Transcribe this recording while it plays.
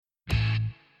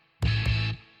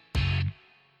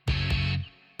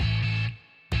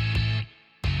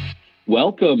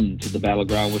Welcome to the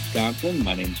Battleground Wisconsin.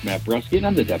 My name is Matt Brusky, and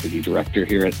I'm the Deputy Director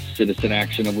here at Citizen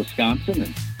Action of Wisconsin.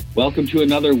 And welcome to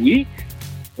another week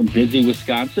from busy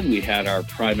Wisconsin. We had our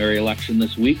primary election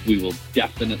this week. We will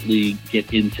definitely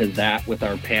get into that with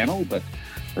our panel, but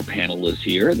our panel is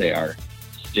here. They are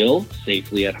still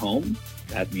safely at home.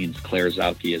 That means Claire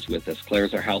Zauke is with us.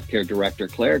 Claire's our Healthcare Director.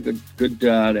 Claire, good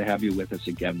to have you with us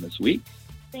again this week.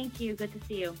 Thank you. Good to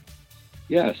see you.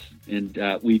 Yes, and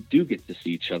we do get to see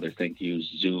each other. Thank you,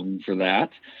 Zoom, for that.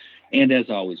 And as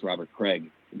always, Robert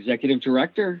Craig, Executive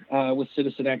Director with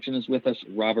Citizen Action, is with us.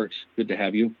 Robert, good to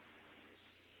have you.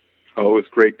 Oh, it's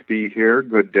great to be here.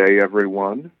 Good day,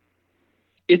 everyone.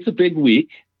 It's a big week.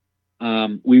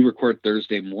 We record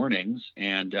Thursday mornings,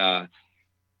 and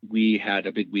we had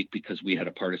a big week because we had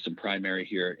a partisan primary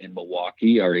here in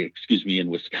in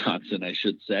Wisconsin, I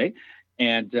should say.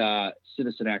 And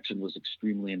Citizen Action was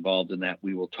extremely involved in that.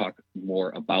 We will talk more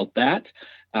about that.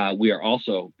 We are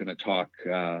also going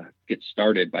to get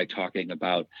started by talking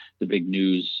about the big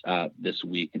news this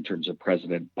week in terms of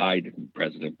President Biden.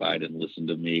 President Biden, listen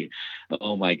to me.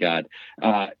 Oh, my God.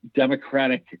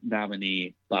 Democratic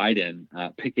nominee Biden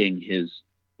picking his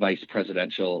vice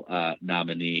presidential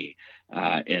nominee.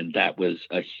 And that was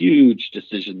a huge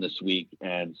decision this week.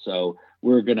 And so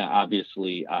we're going to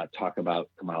obviously talk about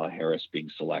Kamala Harris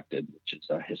being selected, which is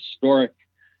a historic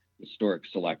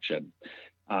selection.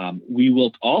 We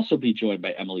will also be joined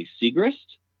by Emily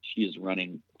Siegrist. She is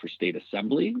running for state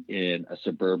assembly in a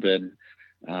suburban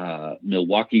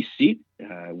Milwaukee seat.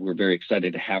 We're very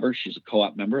excited to have her. She's a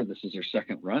co-op member. This is her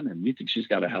second run, and we think she's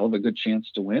got a hell of a good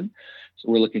chance to win. So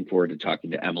we're looking forward to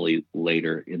talking to Emily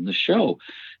later in the show.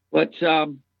 But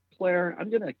Claire, I'm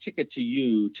going to kick it to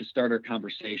you to start our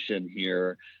conversation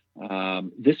here.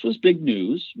 This was big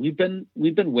news. We've been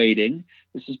waiting.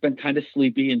 This has been kind of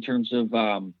sleepy in terms of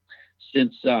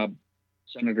since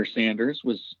Senator Sanders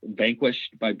was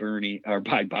vanquished by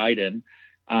Biden.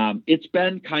 It's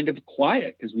been kind of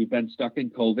quiet because we've been stuck in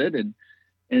COVID,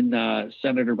 and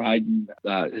Senator Biden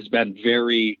has been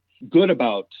very good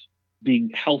about being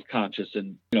health conscious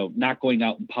and not going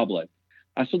out in public.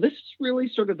 So this is really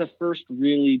sort of the first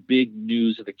really big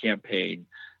news of the campaign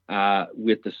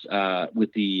with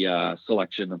the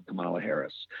selection of Kamala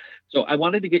Harris. So I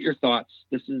wanted to get your thoughts.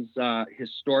 This is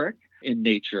historic in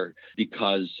nature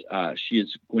because she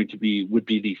would be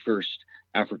the first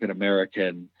African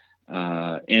American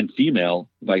and female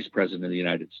vice president of the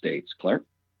United States. Claire?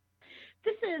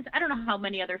 I don't know how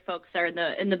many other folks are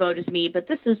in the boat as me, but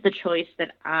this is the choice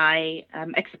that I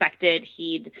expected.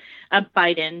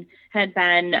 Biden had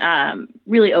been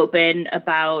really open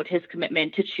about his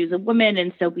commitment to choose a woman,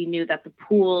 and so we knew that the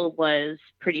pool was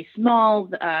pretty small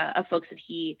of folks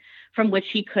from which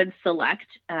he could select.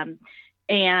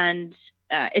 And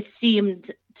it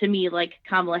seemed to me like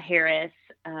Kamala Harris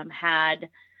had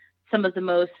some of the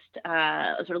most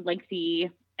sort of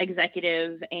lengthy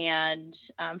executive and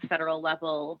federal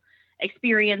level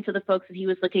experience of the folks that he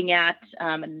was looking at.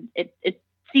 And it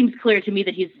seems clear to me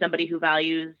that he's somebody who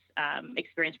values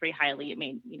experience pretty highly. I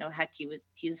mean, heck,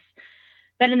 he's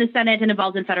been in the Senate and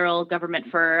involved in federal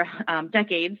government for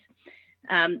decades.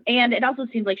 And it also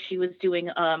seemed like she was doing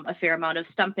a fair amount of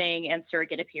stumping and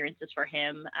surrogate appearances for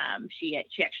him. She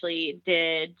actually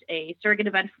did a surrogate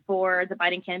event for the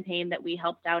Biden campaign that we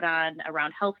helped out on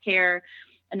around healthcare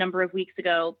a number of weeks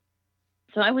ago.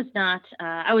 So I was not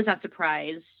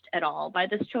surprised at all by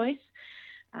this choice.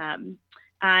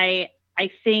 I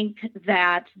think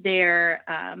that there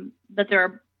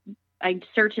are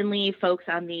certainly folks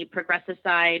on the progressive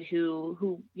side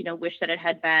who wish that it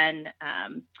had been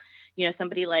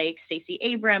somebody like Stacey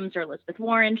Abrams or Elizabeth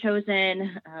Warren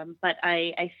chosen. But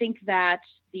I think that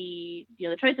the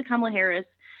choice of Kamala Harris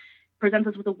presents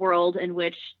us with a world in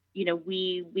which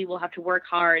we will have to work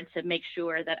hard to make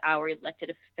sure that our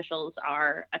elected officials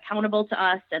are accountable to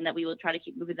us and that we will try to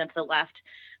keep moving them to the left.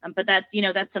 But that's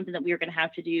something that we are going to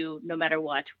have to do no matter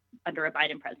what under a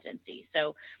Biden presidency.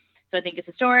 So I think it's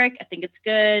historic. I think it's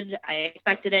good. I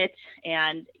expected it.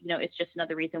 And, it's just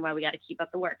another reason why we got to keep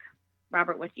up the work.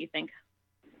 Robert, what do you think?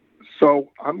 So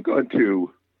I'm going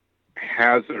to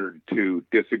hazard to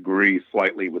disagree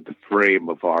slightly with the frame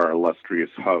of our illustrious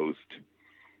host.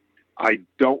 I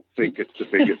don't think it's the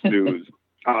biggest news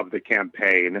of the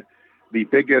campaign. The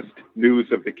biggest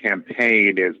news of the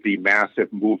campaign is the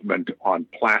massive movement on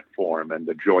platform and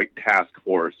the joint task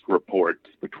force reports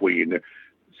between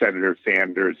Senator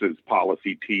Sanders'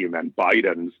 policy team and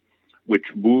Biden's, which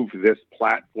moved this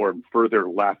platform further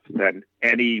left than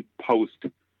any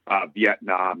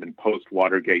post-Vietnam and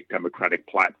post-Watergate Democratic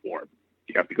platform.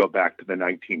 You have to go back to the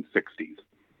 1960s.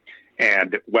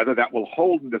 And whether that will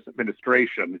hold in this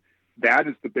administration That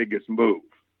is the biggest move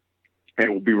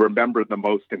and will be remembered the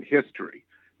most in history.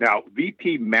 Now,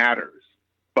 VP matters,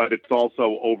 but it's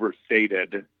also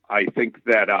overstated. I think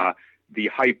that the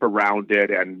hype around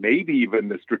it and maybe even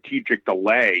the strategic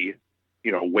delay,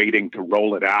 waiting to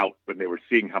roll it out when they were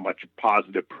seeing how much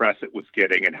positive press it was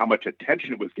getting and how much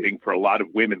attention it was getting for a lot of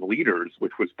women leaders,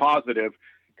 which was positive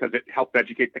because it helped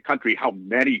educate the country how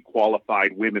many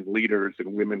qualified women leaders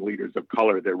and women leaders of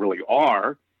color there really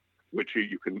are, which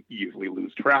you can easily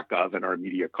lose track of in our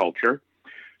media culture.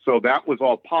 So that was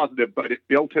all positive, but it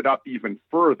built it up even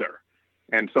further.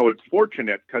 And so it's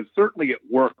fortunate because certainly it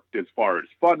worked as far as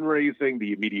fundraising,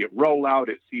 the immediate rollout,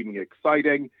 it seeming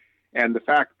exciting. And the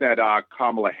fact that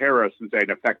Kamala Harris is an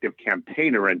effective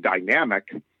campaigner and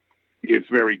dynamic is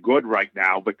very good right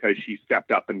now because she stepped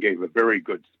up and gave a very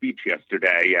good speech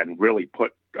yesterday and really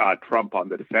put Trump on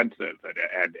the defensive.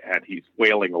 And he's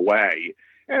wailing away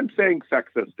and saying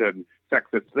sexist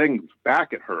things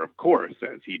back at her, of course,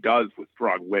 as he does with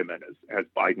strong women, as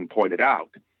Biden pointed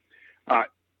out.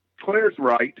 Claire's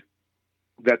right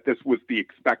that this was the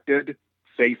expected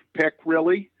safe pick,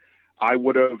 really. I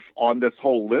would have, on this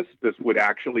whole list, this would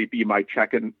actually be my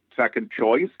second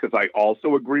choice, because I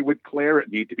also agree with Claire.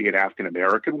 It needs to be an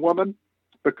African-American woman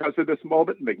because of this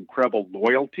moment and the incredible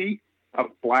loyalty of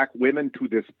Black women to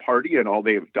this party and all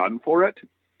they have done for it.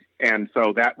 And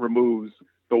so that removes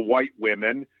the white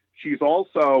women. She's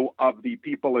also, of the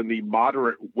people in the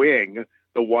moderate wing,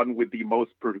 the one with the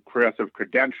most progressive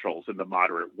credentials in the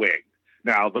moderate wing.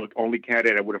 Now, the only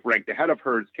candidate I would have ranked ahead of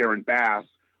her is Karen Bass,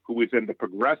 who is in the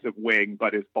progressive wing,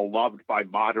 but is beloved by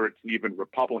moderates and even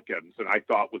Republicans, and I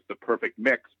thought was the perfect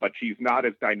mix, but she's not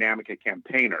as dynamic a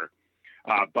campaigner.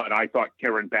 But I thought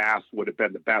Karen Bass would have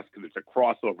been the best because it's a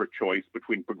crossover choice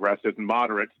between progressives and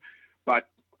moderates. But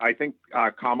I think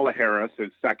Kamala Harris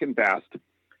is second best.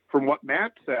 From what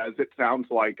Matt says, it sounds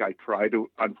like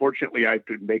unfortunately, I have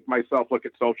to make myself look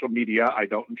at social media. I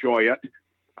don't enjoy it.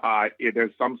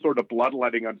 There's some sort of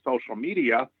bloodletting on social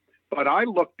media, but I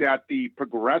looked at the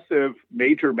progressive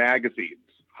major magazines,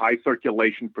 high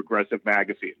circulation progressive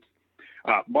magazines.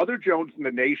 Mother Jones and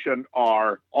The Nation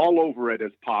are all over it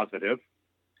as positive.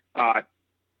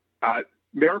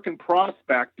 American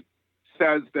Prospect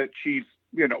says that she's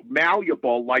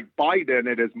malleable like Biden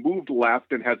and has moved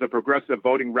left and has a progressive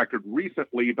voting record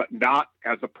recently, but not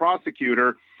as a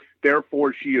prosecutor.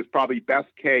 Therefore, she is probably best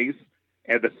case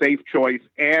and a safe choice,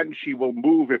 and she will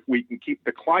move if we can keep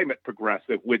the climate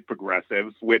progressive with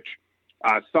progressives, which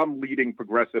some leading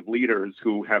progressive leaders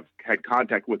who have had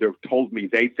contact with her told me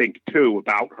they think too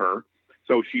about her.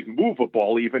 So she's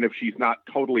movable, even if she's not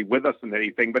totally with us in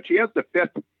anything, but she has the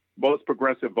fifth most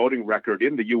progressive voting record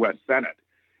in the U.S. Senate.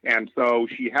 And so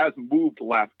she has moved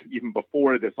left even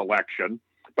before this election,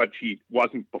 but she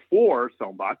wasn't before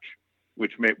so much,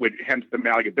 which hence the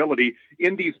malleability.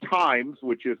 In these times,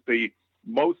 which is the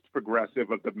most progressive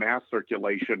of the mass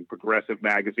circulation progressive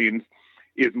magazines,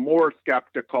 is more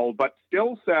skeptical, but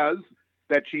still says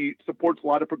that she supports a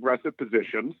lot of progressive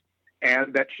positions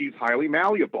and that she's highly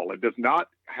malleable and does not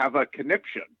have a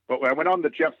connection. But when I went on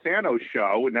the Jeff Sanos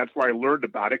show, and that's where I learned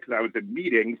about it because I was in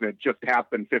meetings and it just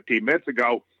happened 15 minutes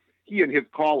ago, he and his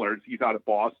callers, he's out of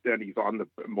Boston, he's on the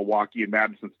Milwaukee and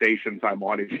Madison stations, I'm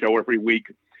on his show every week,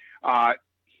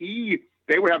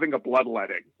 they were having a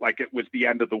bloodletting like it was the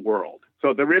end of the world.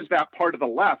 So there is that part of the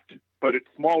left, but it's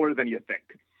smaller than you think.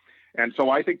 And so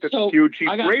I think that's huge. She's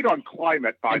great on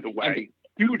climate, by the way,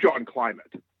 huge on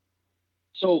climate.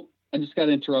 So I just got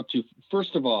to interrupt you.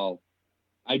 First of all,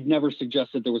 I'd never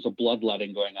suggested there was a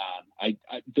bloodletting going on.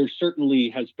 There certainly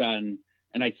has been,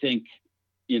 and I think,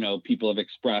 people have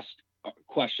expressed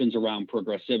questions around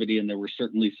progressivity, and there were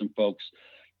certainly some folks,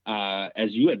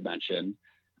 as you had mentioned,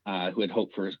 who had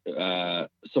hoped for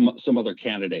some other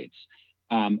candidates.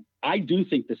 I do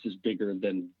think this is bigger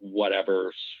than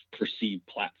whatever perceived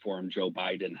platform Joe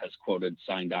Biden has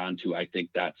signed on to. I think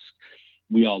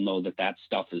we all know that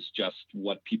stuff is just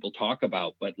what people talk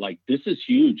about, but this is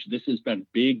huge. This has been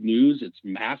big news. It's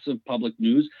massive public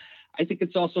news. I think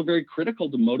it's also very critical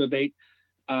to motivate,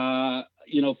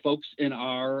 folks in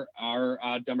our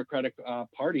Democratic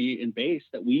Party and base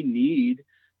that we need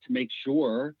to make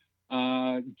sure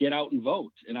get out and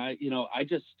vote. And I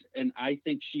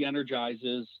think she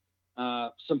energizes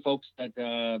some folks that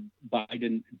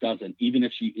Biden doesn't, even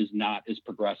if she is not as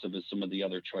progressive as some of the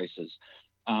other choices.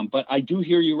 But I do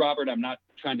hear you, Robert. I'm not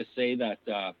trying to say that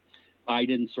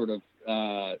Biden sort of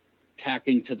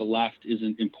tacking to the left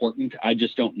isn't important. I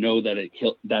just don't know that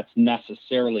that's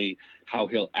necessarily how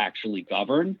he'll actually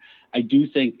govern. I do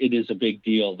think it is a big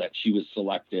deal that she was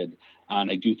selected. And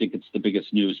I do think it's the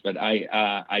biggest news, but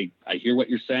I hear what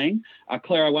you're saying.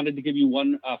 Claire, I wanted to give you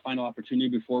one final opportunity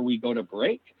before we go to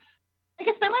break. I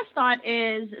guess my last thought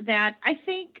is that I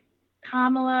think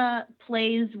Kamala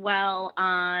plays well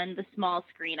on the small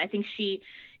screen. I think she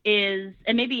is,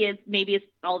 and maybe it's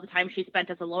all the time she spent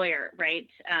as a lawyer, right?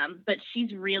 But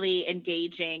she's really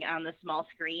engaging on the small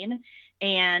screen.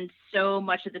 And so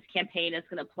much of this campaign is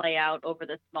going to play out over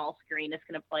the small screen. It's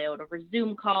going to play out over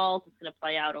Zoom calls. It's going to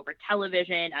play out over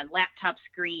television, on laptop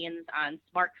screens, on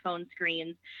smartphone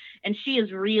screens. And she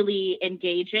is really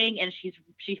engaging, and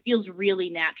she feels really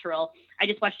natural. I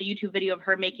just watched a YouTube video of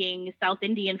her making South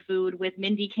Indian food with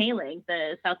Mindy Kaling,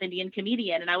 the South Indian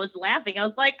comedian. And I was laughing. I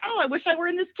was like, oh, I wish I were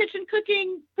in this kitchen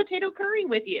cooking potato curry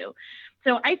with you.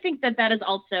 So I think that is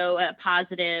also a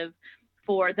positive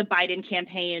for the Biden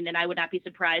campaign, and I would not be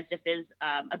surprised if is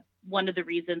one of the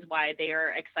reasons why they are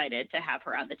excited to have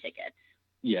her on the ticket.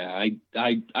 Yeah,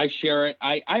 I share it.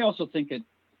 I also think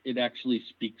it actually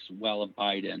speaks well of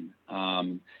Biden,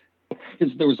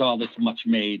 because there was all this much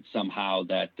made somehow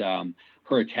that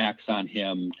her attacks on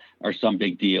him are some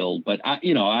big deal. But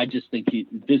I just think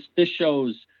this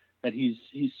shows that he's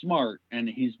smart, and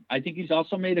I think he's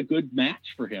also made a good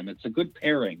match for him. It's a good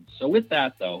pairing. So with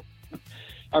that, though,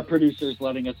 our producer is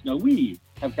letting us know we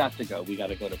have got to go. We got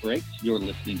to go to breaks. You're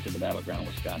listening to the Battleground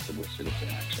Wisconsin with Citizen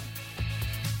Action.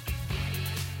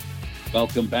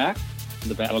 Welcome back to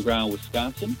the Battleground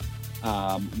Wisconsin.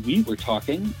 We were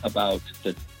talking about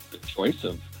the choice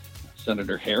of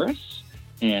Senator Harris,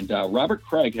 and Robert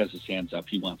Craig has his hands up.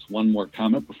 He wants one more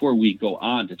comment before we go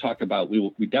on to talk about, we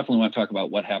definitely want to talk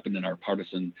about what happened in our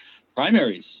partisan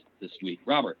primaries this week.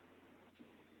 Robert.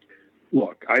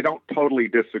 Look, I don't totally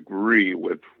disagree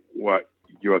with what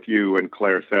you and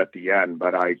Claire said at the end,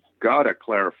 but I got to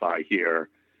clarify here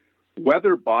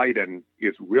whether Biden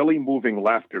is really moving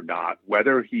left or not,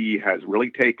 whether he has really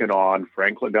taken on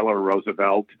Franklin Delano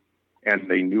Roosevelt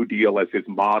and the New Deal as his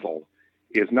model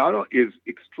is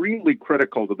extremely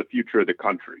critical to the future of the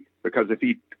country. Because if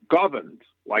he governs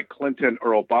like Clinton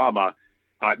or Obama,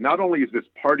 not only is this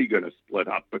party going to split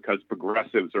up because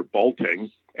progressives are bolting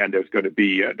and there's going to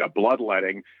be a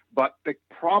bloodletting, but the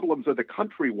problems of the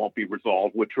country won't be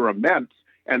resolved, which are immense,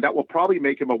 and that will probably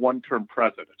make him a one-term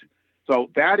president. So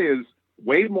that is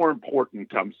way more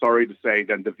important, I'm sorry to say,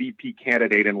 than the VP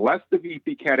candidate, unless the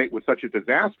VP candidate was such a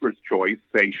disastrous choice,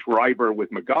 say Schreiber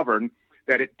with McGovern,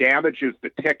 that it damages the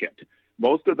ticket.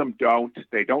 Most of them don't.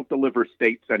 They don't deliver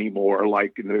states anymore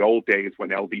like in the old days when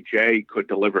LBJ could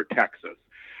deliver Texas.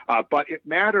 But it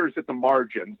matters at the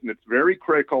margins, and it's very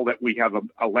critical that we have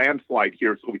a landslide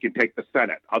here so we can take the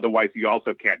Senate. Otherwise, you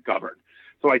also can't govern.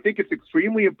 So I think it's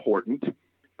extremely important,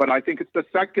 but I think it's the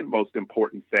second most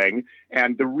important thing.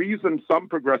 And the reason some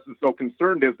progressives are so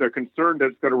concerned is they're concerned that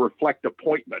it's going to reflect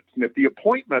appointments. And if the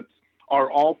appointments are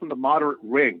all from the moderate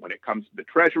ring when it comes to the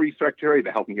Treasury Secretary,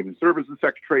 the Health and Human Services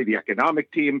Secretary, the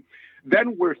economic team,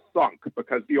 then we're sunk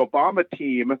because the Obama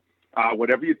team,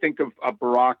 whatever you think of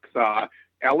Barack's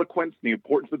eloquence and the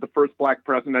importance of the first black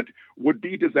president, would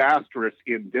be disastrous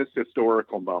in this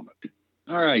historical moment.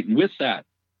 All right. And with that,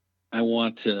 I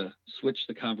want to switch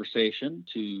the conversation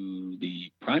to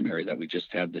the primary that we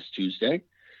just had this Tuesday.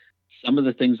 Some of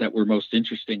the things that were most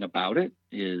interesting about it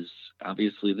is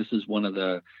obviously this is one of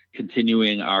the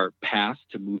continuing our path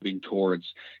to moving towards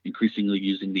increasingly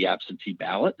using the absentee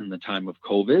ballot in the time of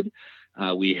COVID.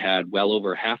 We had well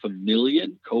over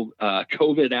 500,000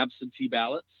 COVID absentee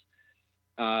ballots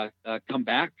come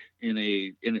back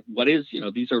in what is,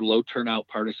 these are low turnout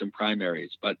partisan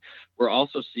primaries, but we're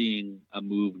also seeing a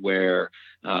move where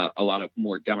a lot of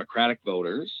more Democratic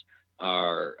voters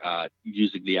are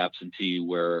using the absentee,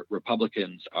 where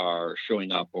Republicans are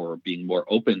showing up or being more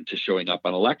open to showing up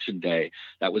on election day.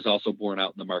 That was also borne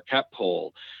out in the Marquette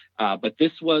poll. But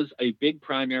this was a big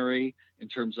primary in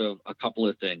terms of a couple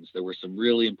of things. There were some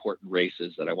really important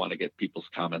races that I want to get people's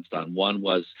comments on. One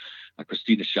was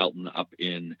Christina Shelton up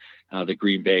in the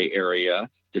Green Bay area,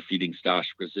 defeating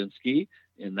Stash Brzezinski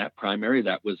in that primary.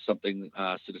 That was something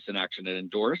Citizen Action had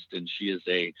endorsed, and she is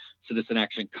a Citizen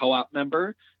Action co-op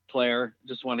member. Claire,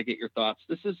 just want to get your thoughts.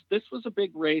 This was a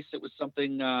big race. It was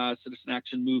something Citizen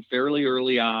Action moved fairly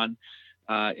early on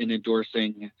in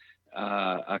endorsing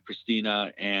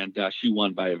Christina, and she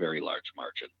won by a very large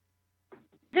margin.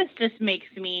 This just makes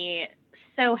me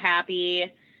so happy.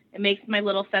 It makes my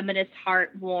little feminist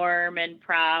heart warm and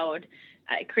proud.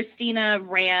 Christina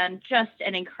ran just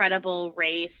an incredible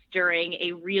race during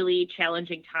a really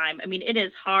challenging time. I mean, it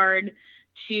is hard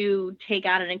to take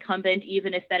out an incumbent,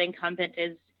 even if that incumbent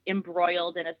is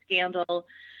embroiled in a scandal.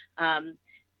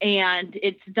 And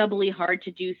it's doubly hard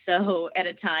to do so at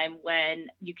a time when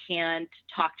you can't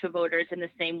talk to voters in the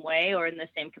same way or in the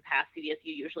same capacity as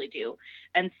you usually do.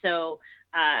 And so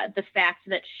the fact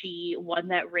that she won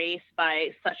that race by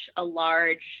such a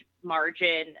large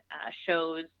margin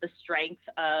shows the strength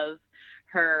of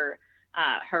her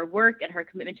work and her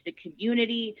commitment to the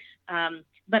community.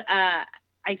 But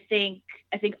I think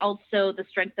also the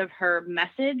strength of her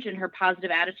message and her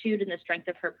positive attitude and the strength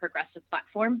of her progressive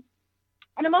platform.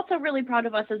 And I'm also really proud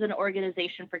of us as an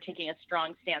organization for taking a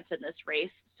strong stance in this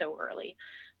race so early.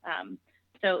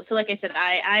 So like I said,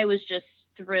 I was just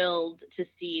thrilled to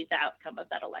see the outcome of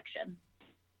that election.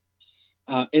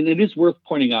 And it is worth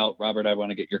pointing out, Robert, I want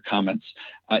to get your comments.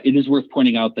 It is worth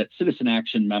pointing out that Citizen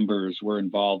Action members were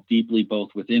involved deeply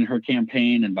both within her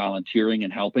campaign and volunteering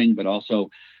and helping, but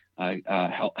also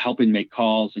helping make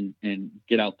calls and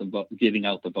getting out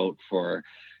the vote for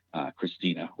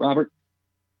Christina. Robert?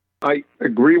 I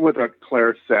agree with what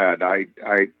Claire said. I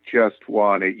just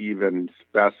want to even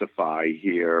specify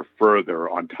here further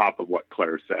on top of what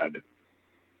Claire said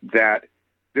that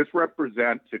this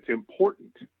represents, it's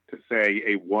important to say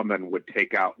a woman would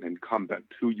take out an incumbent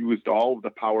who used all of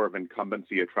the power of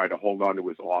incumbency to try to hold on to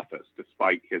his office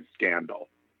despite his scandal.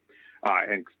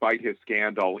 And despite his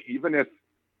scandal, even if,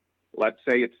 let's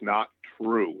say it's not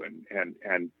true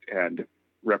and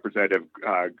Representative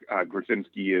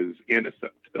Grzinski is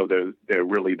innocent, though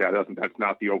that's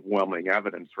not the overwhelming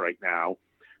evidence right now.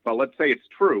 But let's say it's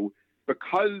true.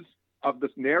 Because of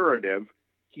this narrative,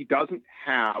 he doesn't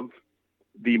have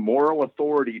the moral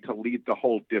authority to lead the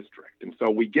whole district. And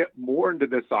so we get more into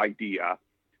this idea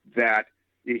that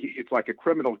it's like a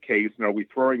criminal case. Are we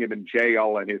throwing him in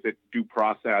jail, and is it due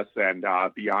process and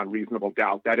beyond reasonable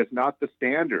doubt? That is not the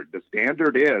standard. The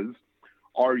standard is,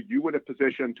 are you in a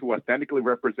position to authentically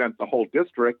represent the whole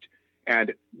district?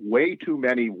 And way too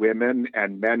many women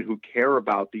and men who care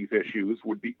about these issues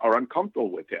are uncomfortable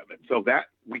with him. And so that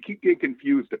we keep getting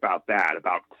confused about that,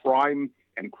 about crime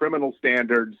and criminal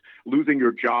standards, losing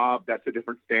your job, that's a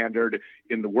different standard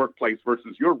in the workplace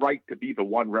versus your right to be the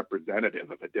one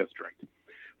representative of a district.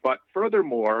 But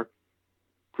furthermore,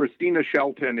 Christina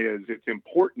Shelton it's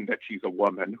important that she's a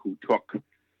woman who took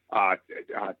Stosh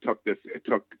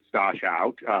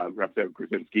out, Representative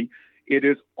Grzinski. It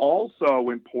is also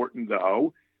important,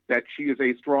 though, that she is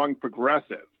a strong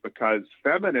progressive, because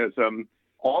feminism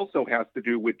also has to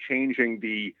do with changing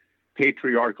the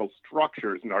patriarchal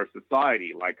structures in our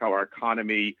society, like how our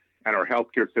economy and our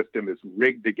healthcare system is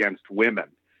rigged against women.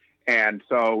 And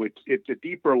so it's a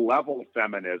deeper level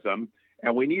feminism,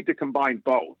 and we need to combine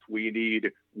both. We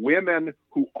need women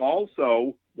who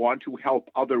also want to help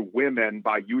other women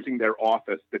by using their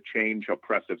office to change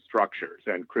oppressive structures.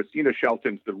 And Christina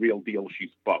Shelton's the real deal.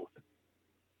 She's both.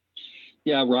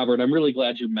 Yeah, Robert, I'm really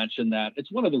glad you mentioned that.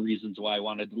 It's one of the reasons why I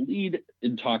wanted to lead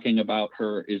in talking about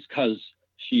her, is because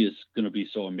she is going to be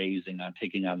so amazing on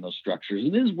taking on those structures.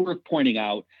 And it is worth pointing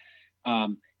out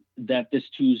that this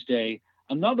Tuesday,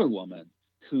 another woman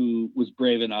who was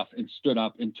brave enough and stood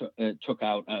up and took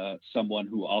out someone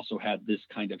who also had this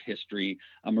kind of history,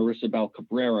 Marissa Bell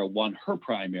Cabrera, won her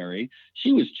primary.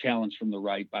 She was challenged from the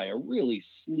right by a really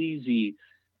sleazy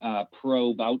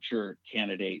pro-voucher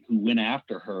candidate who went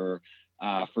after her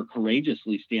for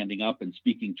courageously standing up and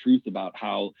speaking truth about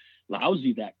how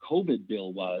lousy that COVID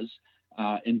bill was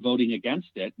and voting against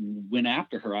it, and went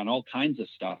after her on all kinds of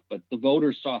stuff. But the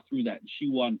voters saw through that, and she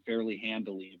won fairly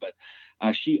handily. But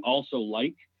she also,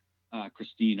 like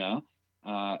Christina,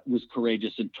 was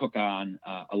courageous and took on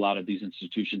a lot of these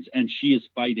institutions. And she is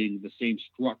fighting the same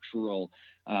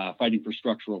fighting for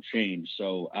structural change.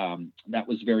 So that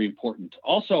was very important.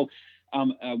 Also,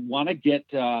 I want to get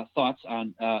thoughts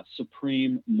on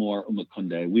Supreme Moore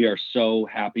Umukunde. We are so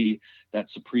happy that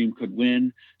Supreme could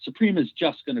win. Supreme is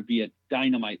just going to be a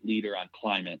dynamite leader on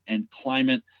climate, and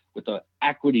climate with an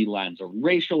equity lens, a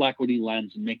racial equity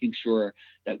lens, and making sure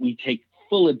that we take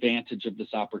full advantage of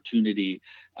this opportunity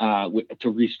to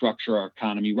restructure our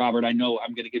economy. Robert, I know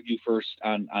I'm going to give you first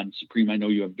on Supreme. I know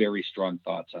you have very strong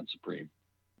thoughts on Supreme.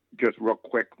 Just real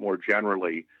quick, more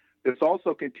generally, this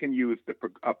also continues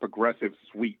a progressive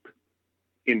sweep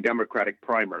in Democratic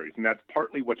primaries, and that's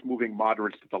partly what's moving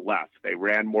moderates to the left. They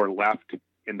ran more left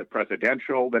in the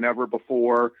presidential than ever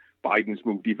before. Biden's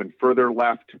moved even further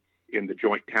left in the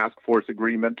Joint Task Force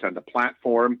Agreement and the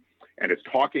platform, and is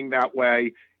talking that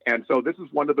way. And so this is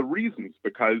one of the reasons,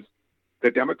 because the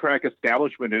Democratic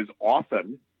establishment is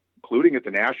often, including at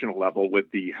the national level with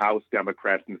the House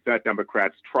Democrats and Senate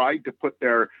Democrats, tried to put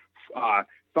their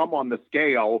thumb on the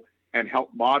scale and help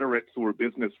moderates who are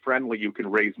business friendly, who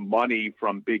can raise money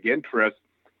from big interests,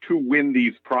 to win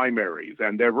these primaries.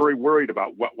 And they're very worried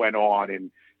about what went on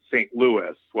in St.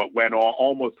 Louis, what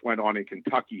almost went on in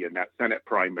Kentucky in that Senate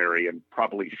primary, and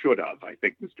probably should have. I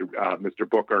think Mr.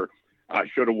 Booker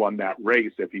should have won that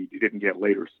race if he didn't get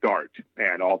later start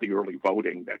and all the early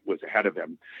voting that was ahead of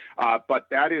him. But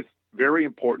that is very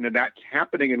important, and that's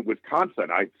happening in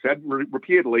Wisconsin. I've said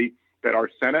repeatedly that our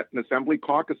Senate and Assembly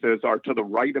caucuses are to the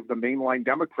right of the mainline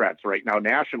Democrats right now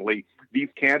nationally. These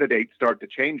candidates start to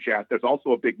change that. There's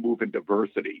also a big move in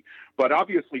diversity. But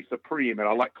obviously Supreme, and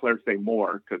I'll let Claire say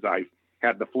more because I've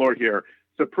had the floor here,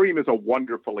 Supreme is a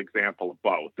wonderful example of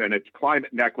both, and it's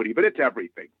climate and equity, but it's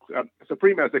everything.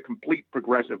 Supreme has a complete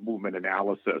progressive movement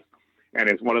analysis and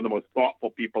is one of the most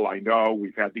thoughtful people I know.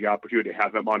 We've had the opportunity to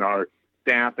have him on our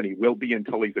staff, and he will be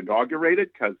until he's inaugurated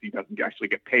because he doesn't actually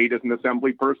get paid as an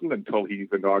assembly person until he's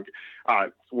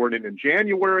sworn in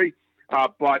January.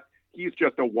 But he's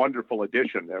just a wonderful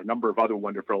addition. There are a number of other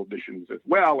wonderful additions as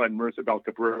well, and Marissa Bell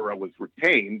Cabrera was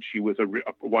retained. She was a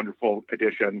wonderful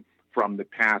addition from the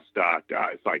past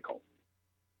cycle.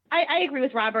 I agree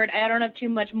with Robert. I don't have too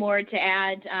much more to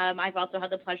add. I've also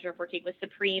had the pleasure of working with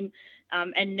Supreme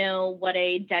and know what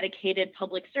a dedicated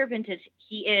public servant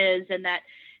he is, and that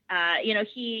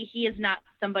he is not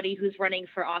somebody who's running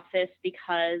for office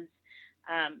because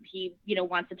he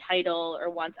wants a title or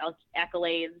wants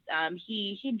accolades.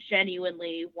 He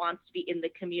genuinely wants to be in the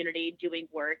community doing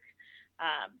work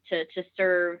to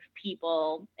serve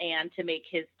people and to make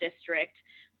his district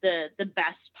the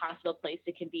best possible place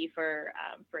it can be for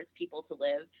its people to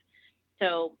live.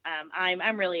 So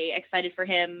I'm really excited for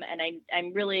him, and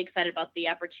I'm really excited about the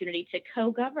opportunity to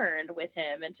co-govern with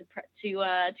him and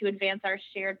to advance our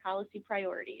shared policy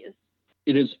priorities.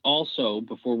 It is also,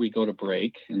 before we go to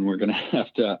break, and we're going to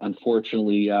have to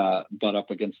unfortunately butt up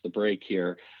against the break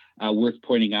here, worth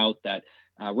pointing out that,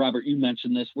 Robert, you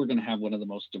mentioned this, we're going to have one of the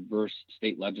most diverse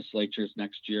state legislatures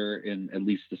next year in at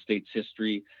least the state's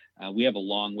history. We have a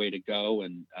long way to go,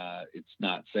 and it's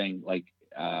not saying like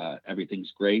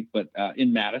everything's great, but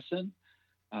in Madison,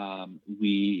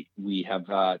 we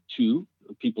have two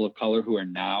people of color who are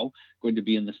now going to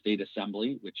be in the state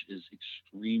assembly, which is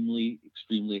extremely,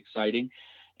 extremely exciting.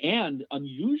 And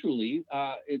unusually,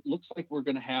 it looks like we're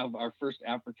going to have our first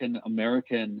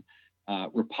African-American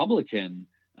Republican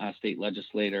state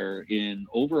legislator in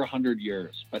over 100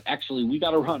 years. But actually, we got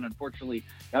to run, unfortunately.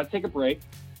 Got to take a break.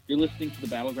 You're listening to the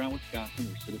Battleground Wisconsin,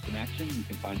 or Citizen Action. You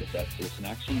can find us at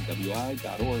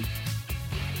citizenactionwi.org.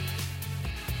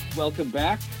 Welcome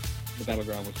back to the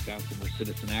Battleground Wisconsin, or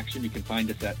Citizen Action. You can find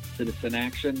us at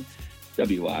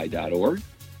citizenactionwi.org.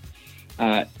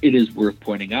 It is worth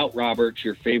pointing out, Robert,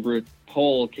 your favorite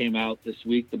poll came out this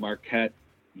week, the Marquette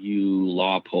U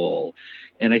Law poll.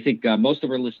 And I think most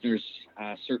of our listeners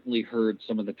certainly heard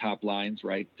some of the top lines,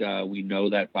 right? We know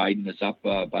that Biden is up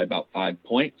by about 5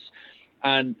 points.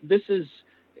 And it's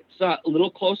a little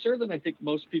closer than I think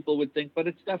most people would think, but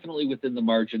it's definitely within the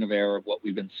margin of error of what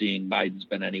we've been seeing. Biden's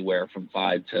been anywhere from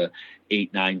 5 to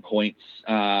 8, 9 points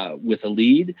with a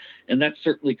lead. And that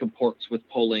certainly comports with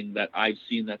polling that I've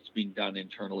seen that's being done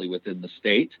internally within the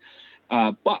state.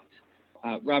 But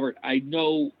Robert, I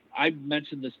know I've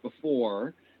mentioned this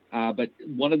before, but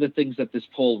one of the things that this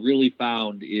poll really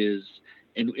found is,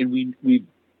 and we've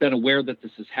been aware that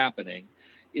this is happening,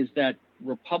 is that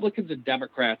Republicans and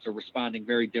Democrats are responding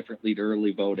very differently to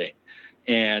early voting.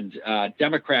 And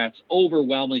Democrats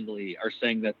overwhelmingly are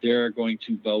saying that they're going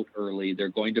to vote early. They're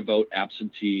going to vote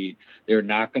absentee. They're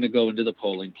not going to go into the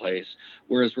polling place.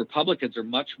 Whereas Republicans are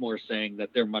much more saying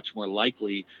that they're much more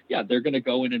likely, they're going to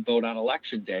go in and vote on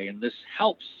election day. And this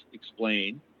helps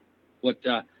explain what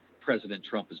President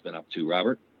Trump has been up to,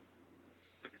 Robert.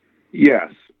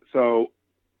 Yes. So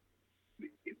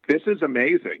this is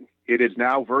amazing. It is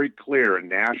now very clear, and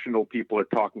national people are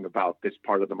talking about this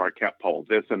part of the Marquette poll,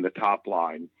 this and the top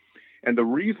line. And the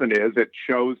reason is it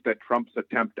shows that Trump's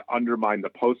attempt to undermine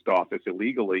the post office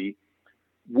illegally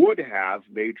would have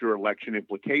major election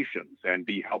implications and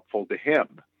be helpful to him.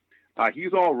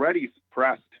 He's already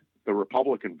suppressed the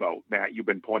Republican vote. Matt, you've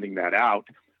been pointing that out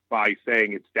by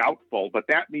saying it's doubtful, but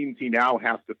that means he now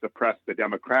has to suppress the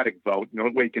Democratic vote. And the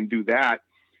only way he can do that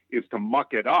is to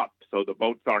muck it up so the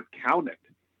votes aren't counted.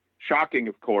 Shocking,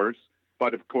 of course,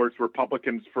 but of course,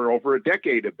 Republicans for over a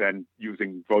decade have been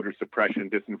using voter suppression,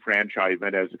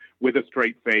 disenfranchisement as with a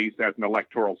straight face as an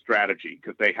electoral strategy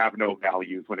because they have no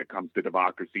values when it comes to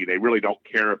democracy. They really don't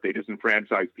care if they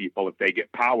disenfranchise people if they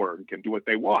get power and can do what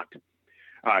they want.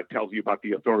 It tells you about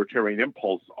the authoritarian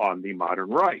impulse on the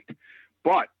modern right.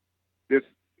 But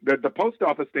the post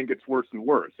office thing gets worse and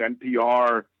worse.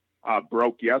 NPR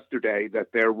broke yesterday that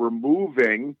they're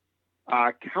removing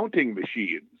counting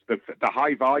machines. the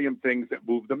high volume things that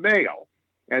move the mail.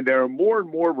 And there are more and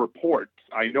more reports.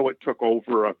 I know it took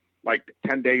over like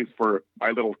 10 days for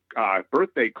my little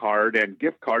birthday card and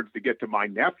gift cards to get to my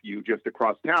nephew just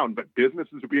across town, but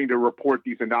businesses are beginning to report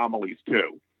these anomalies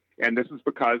too. And this is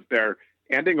because they're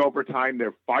ending overtime,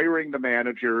 they're firing the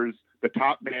managers, the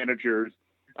top managers,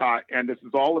 and this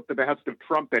is all at the behest of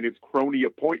Trump and his crony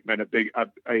appointment, a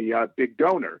big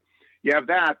donor. You have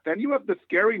that. Then you have the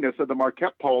scariness of the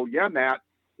Marquette poll. Yeah, Matt,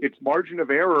 it's margin of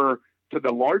error to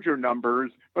the larger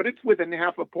numbers, but it's within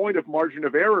half a point of margin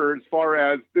of error as far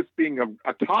as this being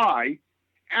a tie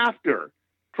after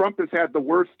Trump has had the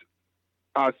worst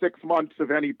 6 months of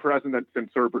any president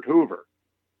since Herbert Hoover.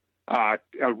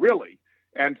 Really.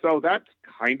 And so that's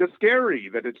kind of scary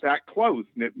that it's that close.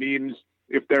 And it means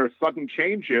if there are sudden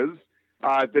changes,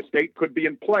 the state could be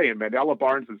in play. And Mandela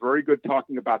Barnes is very good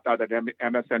talking about that at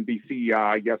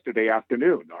MSNBC yesterday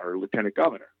afternoon, our lieutenant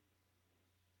governor.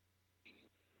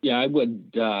 Yeah,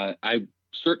 I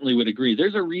certainly would agree.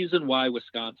 There's a reason why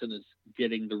Wisconsin is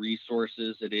getting the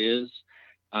resources it is,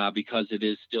 because it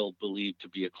is still believed to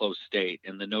be a close state.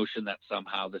 And the notion that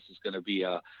somehow this is going to be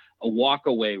a walk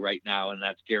away right now and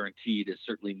that's guaranteed is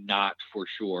certainly not for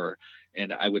sure.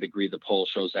 And I would agree the poll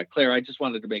shows that. Claire, I just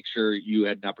wanted to make sure you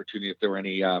had an opportunity if there were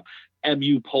any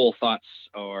MU poll thoughts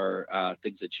or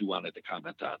things that you wanted to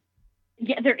comment on.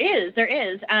 Yeah, there is.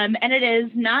 And it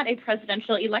is not a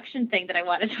presidential election thing that I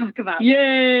want to talk about.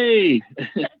 Yay!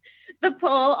 The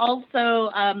poll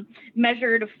also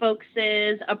measured folks'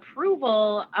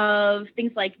 approval of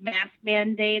things like mask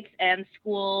mandates and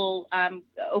school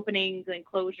openings and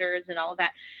closures and all of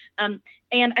that.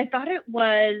 And I thought it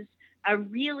was a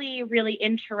really, really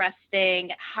interesting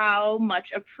how much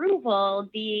approval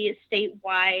the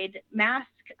statewide mask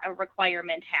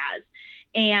requirement has.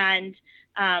 And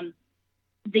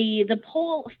the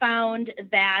poll found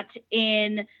that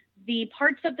in the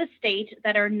parts of the state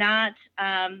that are not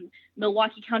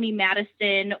Milwaukee County,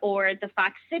 Madison, or the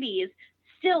Fox cities,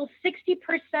 still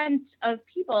 60% of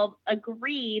people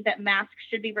agree that masks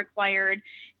should be required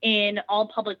in all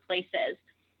public places.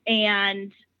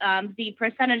 And the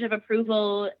percentage of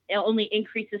approval only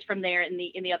increases from there in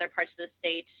the other parts of the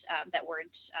state that weren't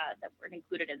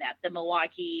included in that, the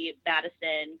Milwaukee,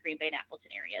 Madison, Green Bay, and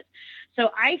Appleton areas.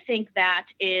 So I think that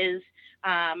is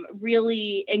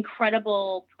really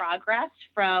incredible progress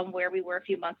from where we were a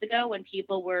few months ago when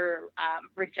people were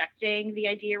rejecting the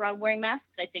idea around wearing masks.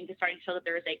 I think it's starting to show that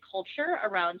there is a culture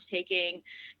around taking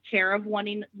care of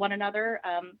one another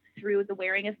through the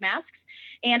wearing of masks.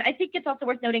 And I think it's also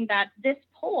worth noting that this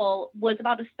poll was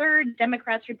about a third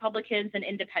Democrats, Republicans, and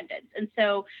independents. And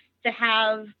so to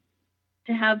have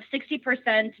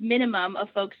 60% minimum of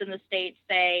folks in the state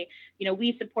say,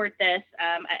 we support this,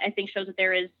 I think shows that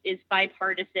there is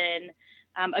bipartisan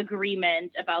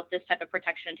agreement about this type of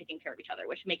protection and taking care of each other,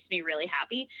 which makes me really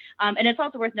happy. And it's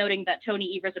also worth noting that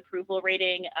Tony Evers' approval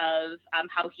rating of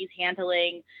how he's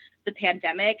handling the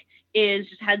pandemic is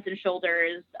just heads and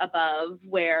shoulders above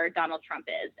where Donald Trump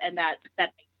is. And that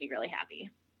makes me really happy.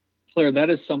 Claire,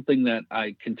 that is something that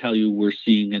I can tell you we're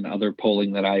seeing in other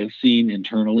polling that I have seen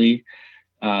internally,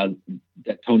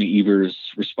 that Tony Evers'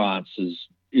 response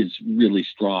is really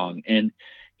strong. And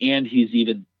he's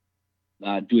even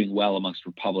doing well amongst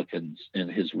Republicans in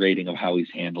his rating of how he's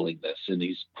handling this, and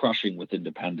he's crushing with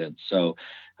independents. So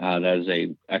that is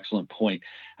a excellent point.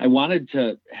 I wanted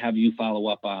to have you follow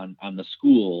up on the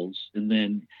schools, and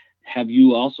then have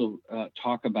you also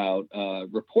talk about a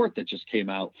report that just came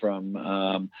out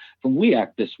from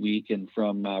WEAC this week and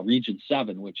from Region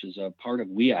 7, which is a part of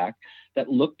WEAC, that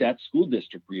looked at school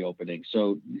district reopening.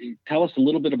 So tell us a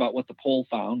little bit about what the poll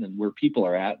found and where people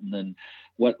are at, and then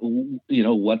what's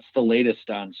the latest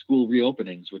on school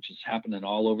reopenings, which is happening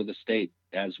all over the state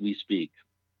as we speak.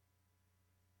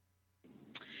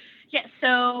 Yeah,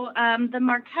 so the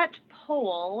Marquette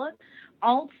poll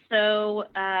also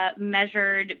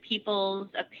measured people's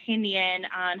opinion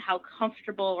on how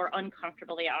comfortable or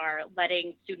uncomfortable they are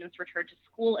letting students return to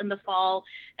school in the fall,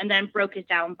 and then broke it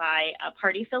down by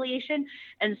party affiliation.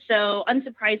 And so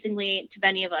unsurprisingly to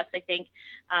many of us, I think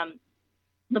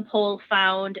the poll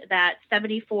found that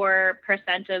 74%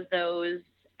 of those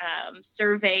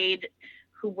surveyed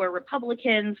who were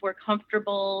Republicans were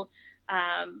comfortable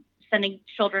sending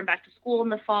children back to school in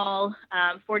the fall.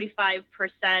 45%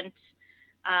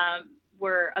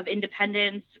 were of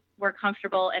independents were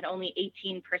comfortable, and only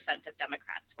 18% of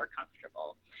Democrats were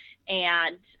comfortable.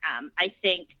 And I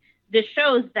think this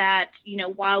shows that,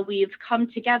 while we've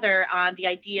come together on the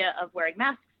idea of wearing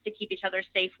masks to keep each other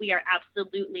safe, we are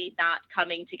absolutely not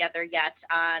coming together yet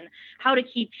on how to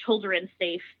keep children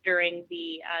safe during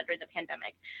the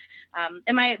pandemic.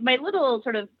 And my little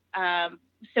sort of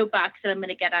soapbox that I'm going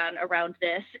to get on around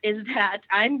this is that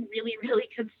I'm really, really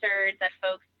concerned that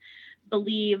folks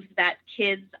believe that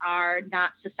kids are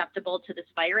not susceptible to this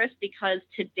virus because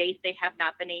to date they have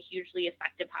not been a hugely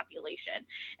effective population.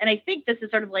 And I think this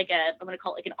is sort of like I'm going to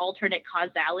call it like an alternate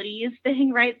causalities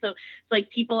thing, right? So it's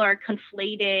like people are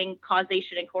conflating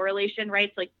causation and correlation,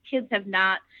 right? So like kids have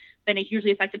not been a hugely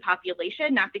effective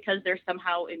population, not because they're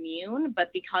somehow immune,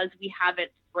 but because we haven't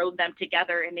thrown them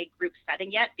together in a group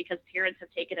setting yet, because parents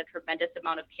have taken a tremendous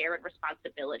amount of care and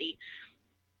responsibility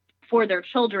for their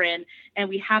children, and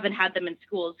we haven't had them in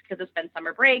schools because it's been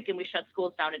summer break and we shut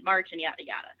schools down in March and yada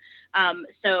yada.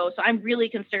 So I'm really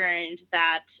concerned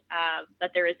that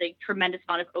there is a tremendous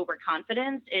amount of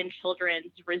overconfidence in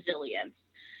children's resilience.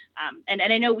 And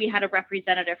I know we had a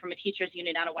representative from a teachers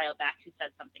union on a while back who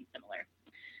said something similar.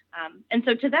 And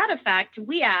so to that effect,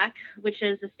 WEAC, which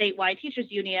is a statewide teachers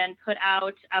union, put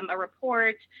out a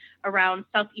report around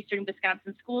southeastern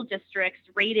Wisconsin school districts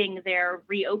rating their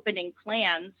reopening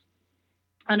plans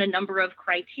on a number of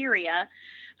criteria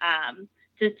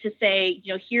to say,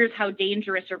 here's how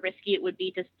dangerous or risky it would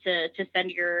be to send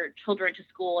your children to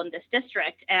school in this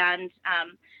district. And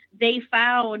they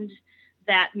found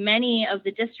that many of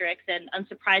the districts, and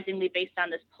unsurprisingly based on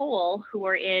this poll, who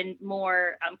are in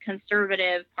more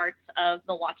conservative parts of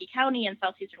Milwaukee County and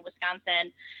southeastern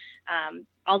Wisconsin,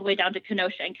 all the way down to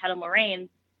Kenosha and Kettle Moraine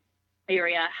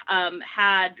area,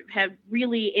 had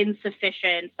really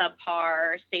insufficient,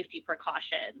 subpar safety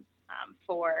precautions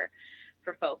for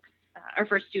folks or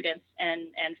for students and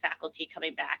faculty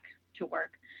coming back to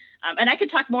work. And I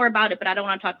could talk more about it, but I don't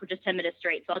want to talk for just 10 minutes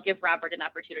straight. So I'll give Robert an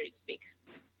opportunity to speak.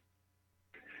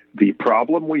 The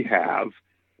problem we have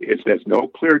is there's no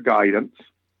clear guidance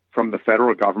from the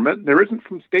federal government. There isn't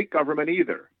from state government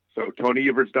either. So Tony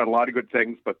Ever's done a lot of good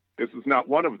things, but this is not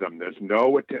one of them. There's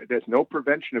no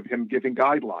prevention of him giving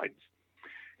guidelines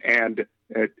and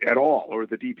at all, or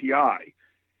the DPI.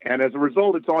 And as a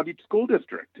result, it's on each school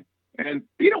district. And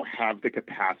they don't have the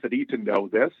capacity to know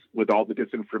this with all the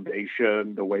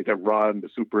disinformation, the way they're run, the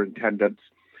superintendents.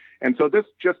 And so this,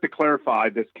 just to clarify,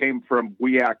 this came from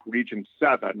WEAC Region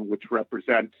 7, which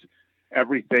represents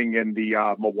everything in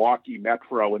the Milwaukee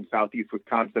Metro and Southeast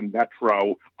Wisconsin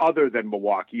Metro, other than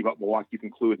Milwaukee, but Milwaukee's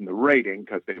included in the rating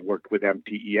because they worked with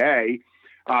MTEA.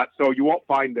 So you won't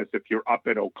find this if you're up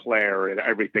in Eau Claire and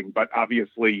everything, but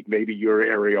obviously maybe your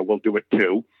area will do it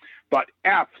too. But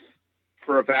F's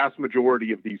for a vast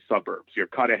majority of these suburbs, your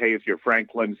Cudahy's, your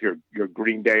Franklin's, your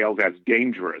Greendale's, as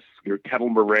dangerous, your Kettle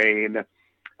Moraine,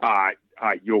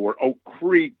 your Oak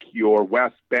Creek, your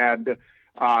West Bend.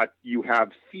 You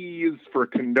have C's for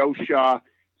Kenosha,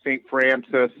 St.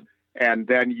 Francis, and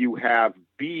then you have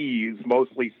B's,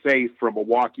 mostly safe, for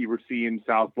Milwaukee, Racine,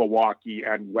 South Milwaukee,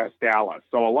 and West Dallas.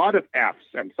 So a lot of F's,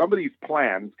 and some of these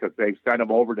plans, because they've sent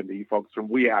them over to me, folks from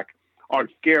WEAC, are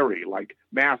scary, like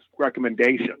mask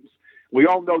recommendations. We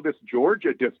all know this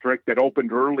Georgia district that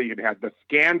opened early and had the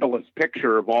scandalous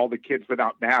picture of all the kids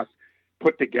without masks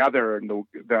put together, and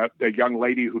the young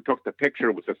lady who took the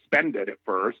picture was suspended at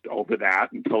first over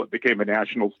that until it became a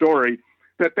national story,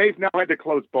 that they've now had to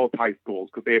close both high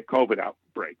schools because they have COVID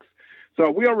outbreaks.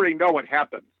 So we already know what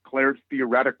happens. Claire's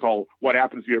theoretical, what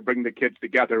happens if you bring the kids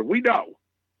together. We know.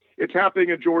 It's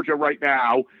happening in Georgia right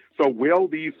now. So will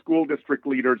these school district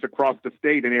leaders across the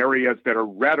state in areas that are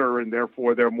redder and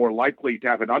therefore they're more likely to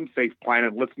have an unsafe plan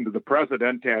and listen to the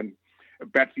president and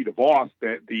Betsy DeVos,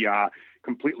 the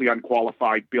completely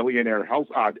unqualified billionaire health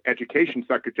education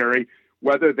secretary,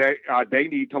 whether they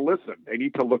need to listen. They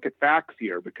need to look at facts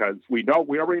here because we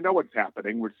already know what's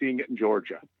happening. We're seeing it in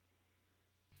Georgia.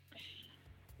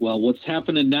 Well, what's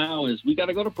happening now is we got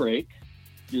to go to break.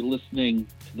 You're listening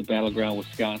to the Battleground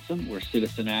Wisconsin. We're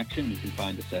Citizen Action. You can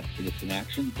find us at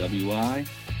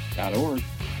citizenactionwi.org.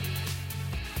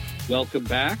 Welcome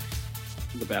back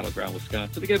to the Battleground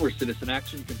Wisconsin. Again, we're Citizen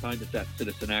Action. You can find us at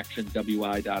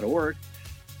citizenactionwi.org.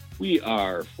 We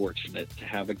are fortunate to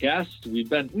have a guest. We've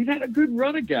had a good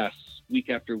run of guests week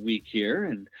after week here,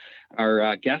 and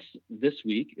our guest this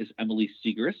week is Emily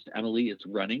Siegrist. Emily is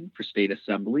running for state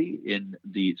assembly in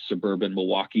the suburban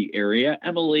Milwaukee area.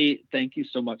 Emily, thank you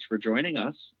so much for joining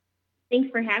us. Thanks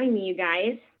for having me, you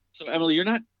guys. So, Emily, you're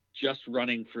not just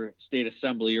running for state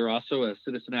assembly, you're also a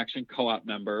Citizen Action co-op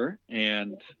member,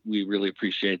 and we really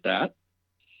appreciate that.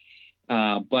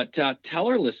 But tell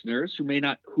our listeners who may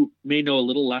know a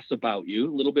little less about you,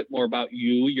 a little bit more about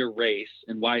you, your race,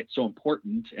 and why it's so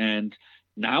important. And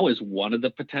now is one of the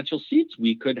potential seats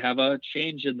we could have a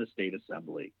change in the state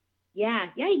assembly. Yeah,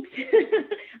 yikes.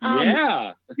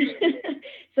 Yeah.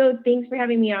 So thanks for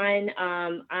having me on.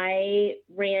 I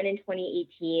ran in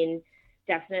 2018.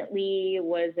 Definitely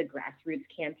was a grassroots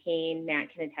campaign. Matt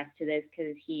can attest to this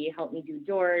because he helped me do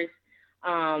doors.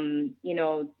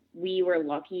 We were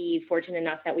lucky, fortunate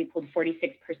enough that we pulled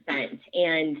 46%.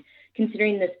 And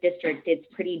considering this district, it's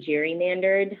pretty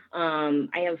gerrymandered.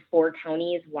 I have 4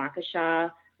 counties: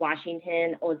 Waukesha,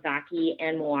 Washington, Ozaukee,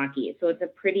 and Milwaukee. So it's a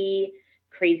pretty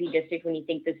crazy district when you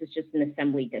think this is just an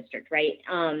assembly district, right?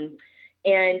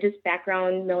 And just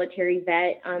background, military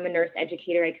vet. I'm a nurse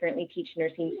educator. I currently teach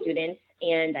nursing students,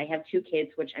 and I have 2 kids,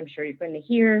 which I'm sure you're going to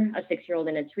hear, a 6-year-old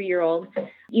and a 3-year-old.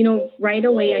 Right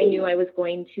away, I knew I was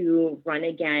going to run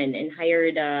again and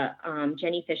hired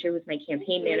Jenny Fisher, who's my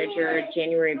campaign manager,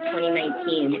 January of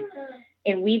 2019.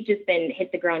 And we've just been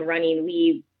hit the ground running.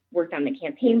 We worked on the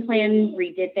campaign plan,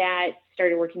 redid that,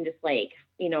 started working just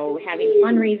having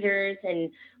fundraisers,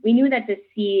 and we knew that the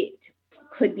seat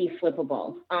could be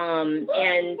flippable.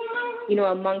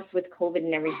 Amongst with COVID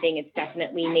and everything, it's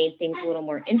definitely made things a little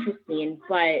more interesting.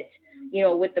 But,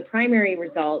 with the primary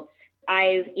results,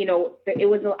 it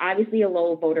was obviously a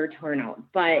low voter turnout,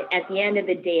 but at the end of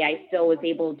the day, I still was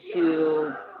able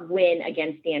to win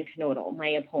against Dan Knodel, my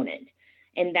opponent.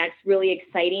 And that's really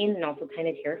exciting and also kind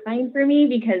of terrifying for me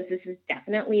because this is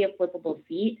definitely a flippable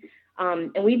seat.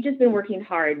 And we've just been working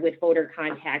hard with voter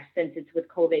contacts since it's with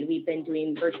COVID. We've been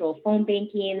doing virtual phone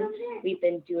banking. We've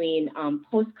been doing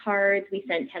postcards. We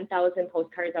sent 10,000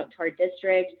 postcards out to our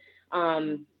district.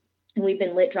 And we've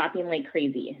been dropping like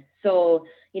crazy. So,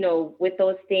 with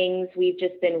those things, we've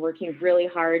just been working really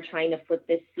hard trying to flip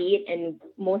this seat. And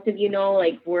most of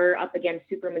we're up against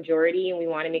supermajority, and we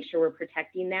want to make sure we're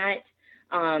protecting that.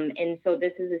 And so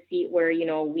this is a seat where,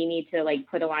 we need to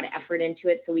put a lot of effort into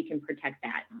it so we can protect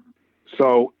that.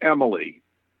 So, Emily,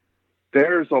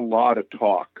 there's a lot of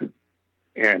talk,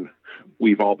 and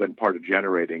we've all been part of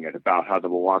generating it, about how the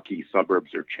Milwaukee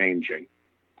suburbs are changing.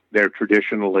 They're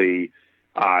traditionally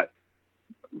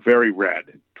very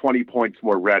red, 20 points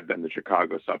more red than the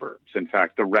Chicago suburbs. In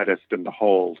fact, the reddest in the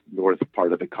whole north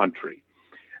part of the country.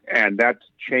 And that's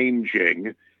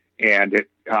changing. And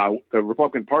the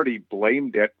Republican Party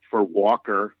blamed it for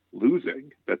Walker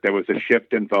losing, that there was a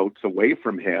shift in votes away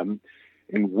from him.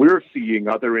 And we're seeing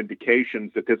other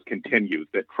indications that this continues,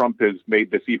 that Trump has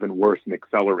made this even worse and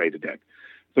accelerated it.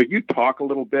 So you talk a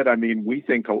little bit. I mean, we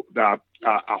think that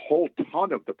a whole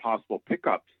ton of the possible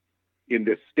pickups in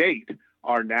this state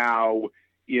are now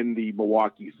in the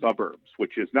Milwaukee suburbs,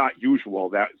 which is not usual.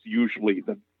 That's usually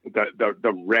the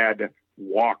red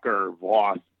Walker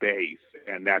Voss base,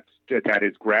 and that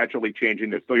is gradually changing.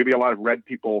 There's still going to be a lot of red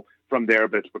people from there,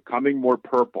 but it's becoming more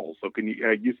purple. So can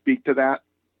you speak to that?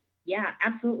 Yeah,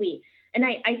 absolutely. And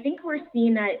I think we're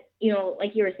seeing that,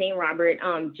 like you were saying, Robert,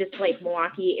 just like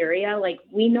Milwaukee area,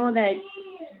 we know that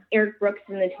Eric Brooks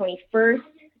in the 21st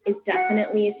is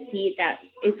definitely a seat that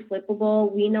is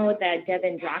flippable. We know that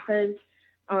Devin Draka's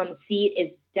seat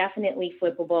is definitely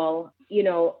flippable,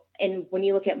 and when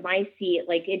you look at my seat,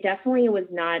 it definitely was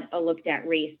not a looked at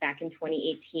race back in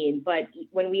 2018. But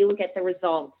when we look at the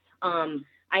results,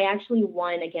 I actually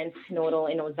won against Knodel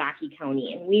in Ozaukee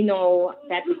County, and we know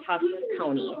that's a tough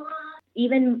county.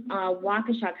 Even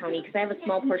Waukesha County, because I have a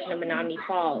small portion of Menominee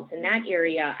Falls. In that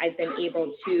area, I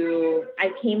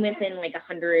came within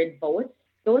 100 votes.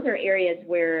 Those are areas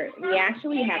where we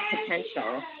actually have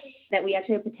potential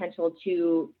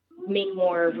to make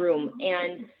more room.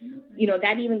 And,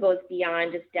 that even goes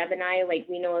beyond just Deb and I.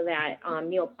 We know that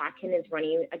Neil Plotkin is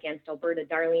running against Alberta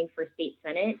Darling for state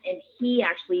senate, and he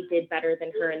actually did better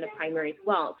than her in the primary as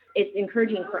well. It's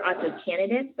encouraging for us as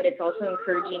candidates, but it's also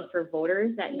encouraging for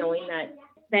voters that knowing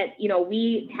that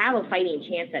we have a fighting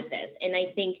chance at this. And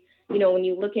I think, when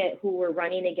you look at who we're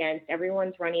running against,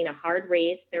 everyone's running a hard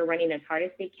race. They're running as hard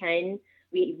as they can.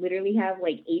 We literally have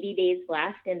 80 days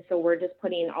left. And so we're just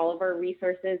putting all of our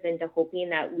resources into hoping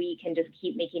that we can just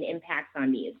keep making impacts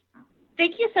on these.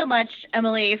 Thank you so much,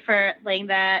 Emily, for laying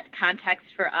that context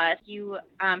for us. You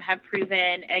have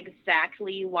proven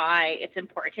exactly why it's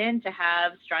important to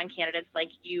have strong candidates like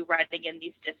you running in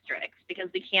these districts, because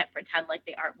we can't pretend like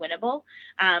they aren't winnable,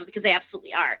 because they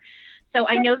absolutely are. So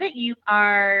I know that you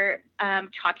are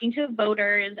talking to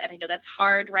voters, and I know that's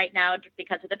hard right now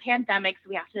because of the pandemic. So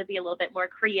we have to be a little bit more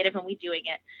creative when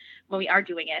we are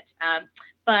doing it.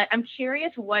 But I'm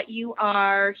curious what you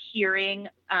are hearing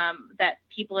that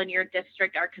people in your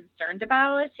district are concerned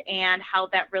about, and how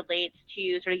that relates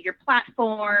to sort of your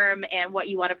platform and what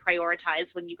you want to prioritize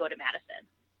when you go to Madison.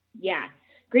 Yeah,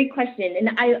 great question.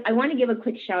 And I want to give a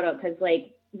quick shout out because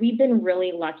we've been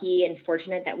really lucky and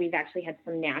fortunate that we've actually had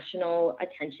some national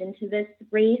attention to this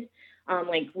race.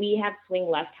 Like we have Swing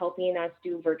Left helping us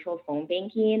do virtual phone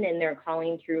banking, and they're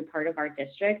calling through part of our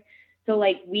district. So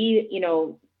like we've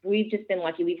just been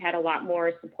lucky. We've had a lot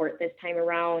more support this time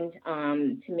around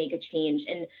to make a change.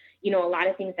 And, a lot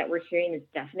of things that we're hearing is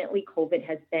definitely COVID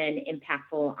has been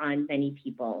impactful on many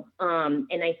people.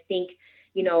 And I think,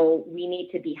 we need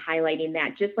to be highlighting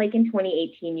that. Just like in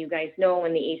 2018, you guys know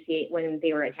when when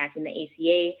they were attacking the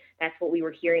ACA, that's what we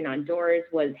were hearing on doors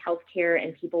was healthcare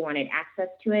and people wanted access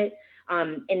to it.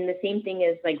 And the same thing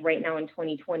is like right now in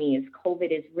 2020 is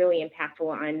COVID is really impactful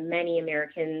on many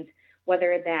Americans,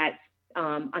 whether that's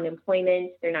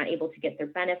unemployment, they're not able to get their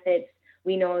benefits.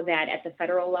 We know that at the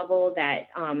federal level that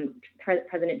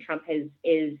President Trump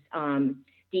is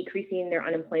decreasing their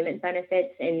unemployment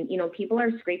benefits, and people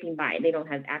are scraping by. They don't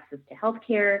have access to health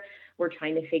care. We're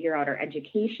trying to figure out our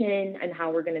education and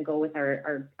how we're going to go with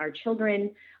our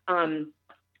children.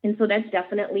 And so that's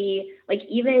definitely like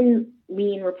even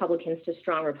lean Republicans to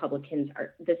strong Republicans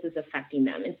this is affecting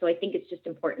them. And so I think it's just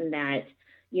important that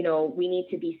we need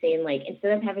to be saying like,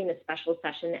 instead of having a special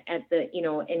session at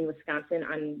in Wisconsin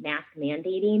on mask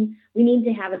mandating, we need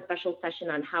to have a special session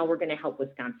on how we're going to help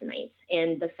Wisconsinites.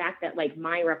 And the fact that like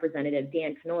my representative,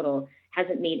 Dan Knodel,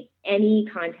 hasn't made any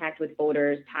contact with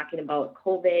voters talking about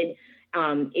COVID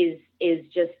is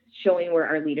just showing where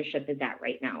our leadership is at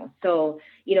right now. So,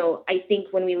 I think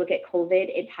when we look at COVID,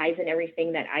 it ties in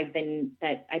everything that I've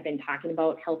been talking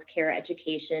about, healthcare,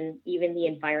 education, even the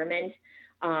environment.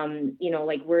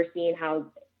 Like we're seeing how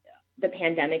the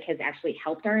pandemic has actually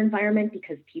helped our environment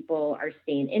because people are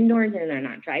staying indoors and they're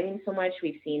not driving so much.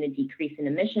 We've seen a decrease in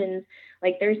emissions.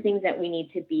 Like there's things that we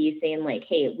need to be saying like,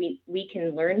 hey, we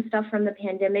can learn stuff from the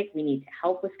pandemic. We need to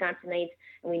help Wisconsinites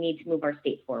and we need to move our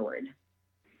state forward.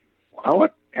 I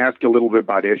want to ask you a little bit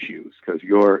about issues because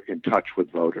you're in touch with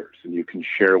voters and you can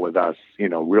share with us,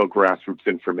 real grassroots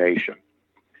information.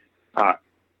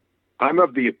 I'm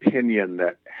of the opinion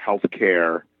that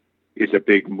healthcare is a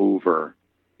big mover.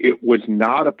 It was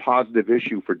not a positive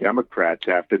issue for Democrats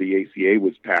after the ACA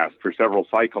was passed for several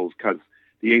cycles because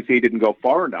the ACA didn't go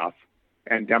far enough,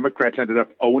 and Democrats ended up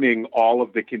owning all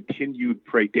of the continued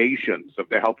predations of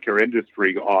the healthcare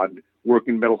industry on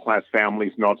working middle-class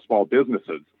families, not small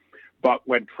businesses. But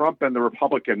when Trump and the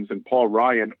Republicans and Paul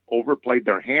Ryan overplayed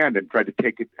their hand and tried to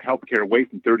take healthcare away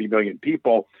from 30 million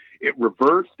people, it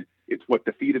reversed. It's what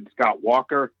defeated Scott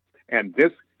Walker, and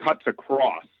this cuts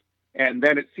across. And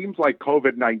then it seems like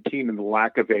COVID-19 and the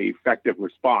lack of an effective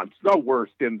response, the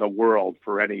worst in the world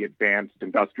for any advanced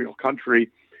industrial country,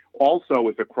 also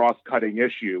is a cross-cutting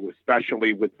issue,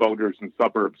 especially with voters in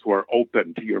suburbs who are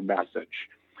open to your message.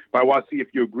 But I want to see if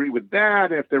you agree with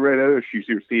that, if there are other issues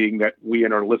you're seeing that we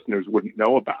and our listeners wouldn't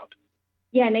know about.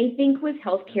 Yeah, and I think with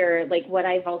healthcare, like what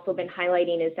I've also been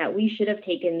highlighting is that we should have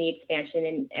taken the expansion,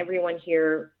 and everyone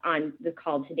here on the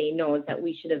call today knows that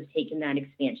we should have taken that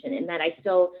expansion, and that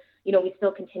we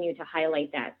still continue to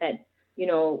highlight that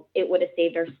it would have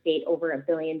saved our state over $1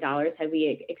 billion had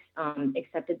we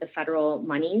accepted the federal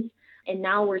monies. And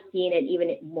now we're seeing it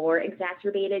even more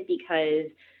exacerbated because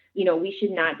we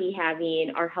should not be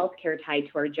having our healthcare tied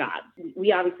to our jobs.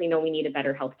 We obviously know we need a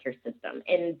better healthcare system.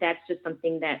 And that's just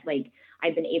something that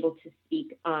I've been able to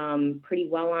speak pretty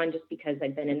well on just because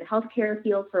I've been in the healthcare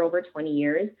field for over 20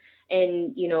 years.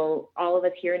 And, all of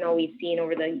us here know we've seen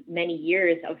over the many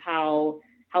years of how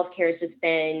healthcare has just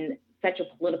been such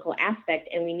a political aspect.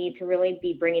 And we need to really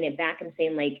be bringing it back and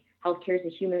saying healthcare is a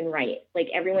human right.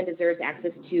 Everyone deserves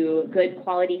access to good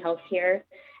quality healthcare.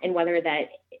 And whether that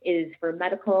is for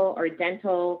medical or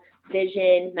dental,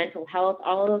 vision, mental health,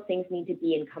 all of those things need to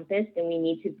be encompassed, and we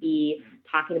need to be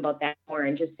talking about that more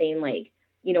and just saying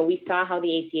we saw how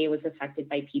the ACA was affected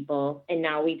by people, and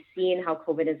now we've seen how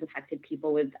COVID has affected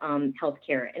people with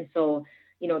healthcare. And so,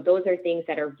 those are things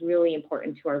that are really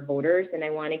important to our voters. And I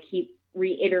want to keep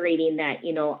reiterating that,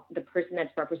 the person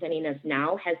that's representing us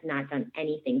now has not done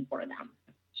anything for them.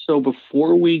 So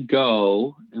before we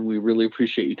go, and we really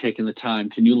appreciate you taking the time,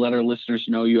 can you let our listeners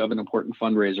know you have an important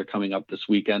fundraiser coming up this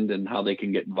weekend and how they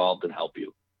can get involved and help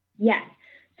you? Yes.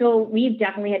 So we've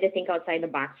definitely had to think outside the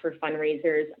box for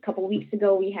fundraisers. A couple of weeks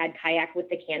ago, we had Kayak with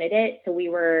the Candidate. So we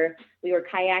were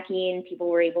kayaking. People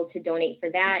were able to donate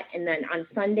for that. And then on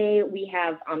Sunday, we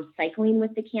have Cycling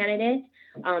with the Candidate.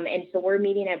 And so we're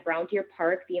meeting at Brown Deer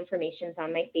Park. The information is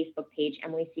on my Facebook page,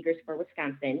 Emily Seegers for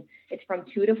Wisconsin. It's from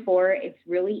 2 to 4. It's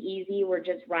really easy. We're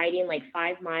just riding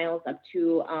 5 miles up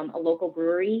to a local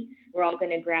brewery. We're all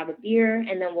going to grab a beer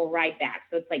and then we'll ride back.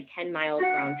 So it's 10 miles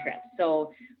round trip.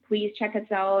 So please check us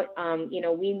out.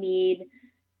 We need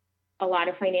a lot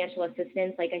of financial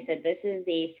assistance. Like I said, this is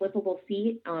a flippable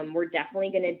seat. We're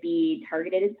definitely going to be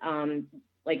targeted,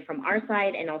 like from our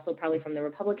side and also probably from the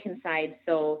Republican side.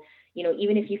 So,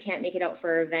 even if you can't make it out for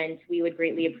our event, we would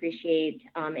greatly appreciate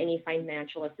any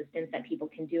financial assistance that people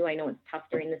can do. I know it's tough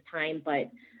during this time, but,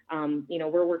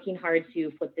 we're working hard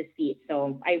to flip this seat.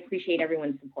 So I appreciate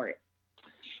everyone's support.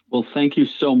 Well, thank you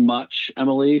so much,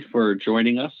 Emily, for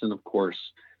joining us and, of course,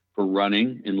 for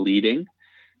running and leading.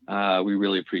 We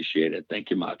really appreciate it. Thank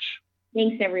you much.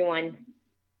 Thanks, everyone.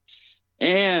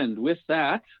 And with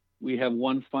that, we have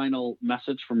one final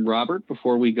message from Robert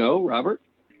before we go. Robert?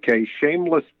 Okay,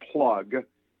 shameless plug.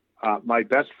 My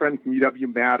best friend from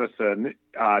UW-Madison,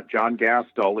 John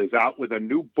Gastel, is out with a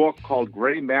new book called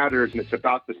Gray Matters, and it's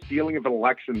about the stealing of an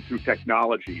election through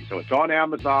technology. So it's on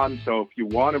Amazon. So if you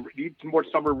want to need some more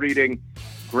summer reading,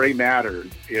 Gray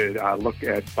Matters, look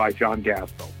at by John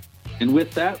Gastel. And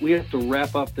with that, we have to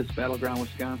wrap up this Battleground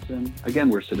Wisconsin. Again,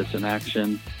 we're Citizen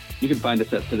Action. You can find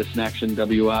us at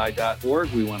citizenactionwi.org.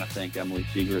 We want to thank Emily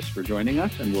Siegrist for joining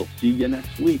us, and we'll see you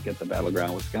next week at the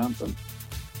Battleground Wisconsin.